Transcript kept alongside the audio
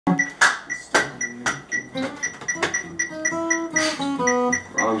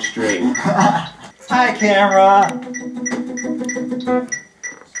string. Hi, camera.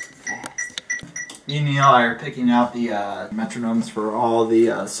 Me and Neil are picking out the metronomes for all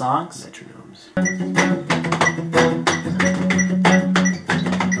the songs. Metronomes.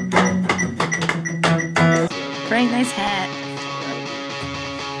 Very nice hat.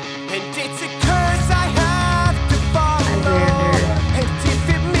 And it's a curse I have to follow.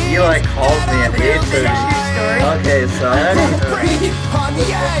 He like calls me an 8:30. Okay, so on the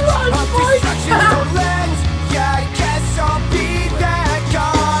edge of destruction, so lens. Yeah, I guess I'll be that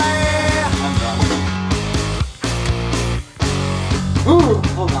guy. Ooh,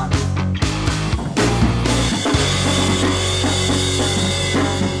 hold on.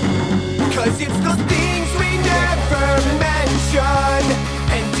 Cause it's those things we never mention,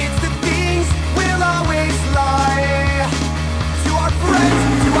 and it's the things we'll always lie to our friends,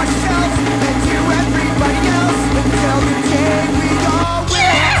 to ourselves, and to everybody else until the day we all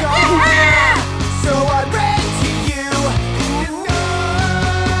will die. So I read to you in the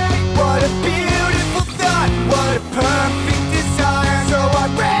night. What a beautiful thought, what a perfect desire. So I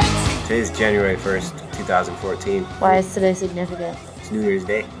read to you. Today's January 1st, 2014. Why is today significant? It's New Year's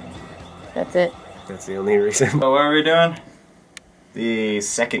Day. That's it. That's the only reason. So what are we doing? The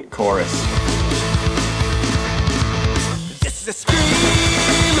second chorus. This is a scream,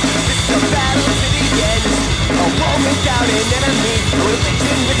 this is a battle to the end. A war without an enemy, a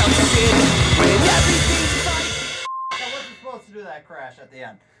religion without sin. When everything's fine. I wasn't supposed to do that crash at the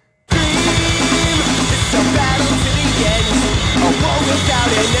end. This is a battle to the end. A war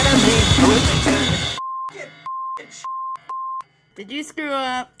without an enemy, a religion. Did you screw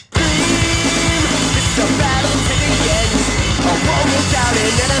up? This is a battle to the end. A war without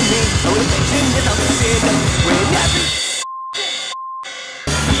an enemy, a religion without sin. When everything's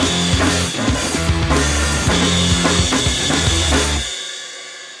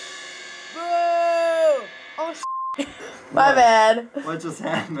My bad. What just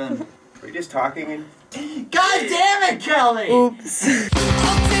happened? Were you just talking and... God damn it, Kelly! Oops.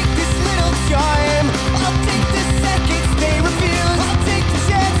 I'll take this little time. I'll take the seconds they refused. I'll take the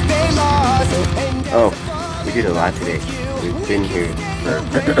chance they lost. And Oh, we did a lot today. We've been here for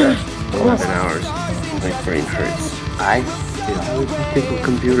 11 hours. My brain hurts. I did all the technical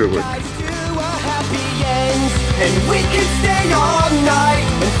computer work. to a happy end. And we can stay all night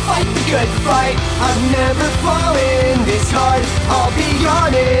and fight the good fight. I've never fallen this hard, I'll be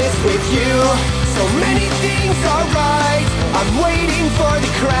honest with you. So many things are right, I'm waiting for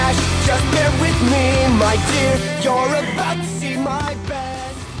the crash. Just bear with me, my dear, you're about to see my best.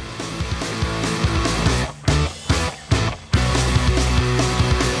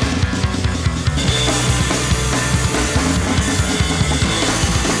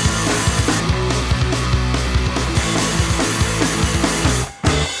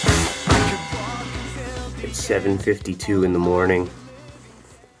 It's 7:52 in the morning.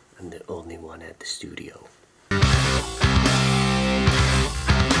 I'm the only one at the studio.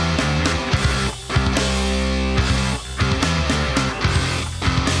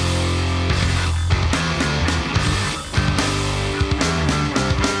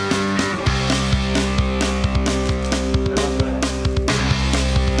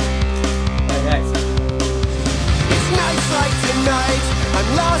 It's nights like tonight, I'm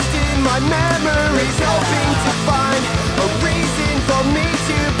lost in my memories, hoping to find a reason for me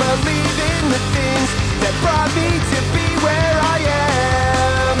to believe in the things that brought me to be where I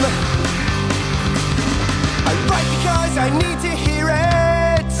am. I write because I need to hear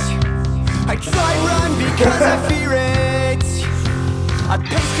it. I try and run because I fear it. I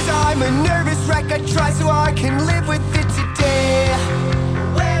pace cause I'm a nervous wreck. I try so I can live with it.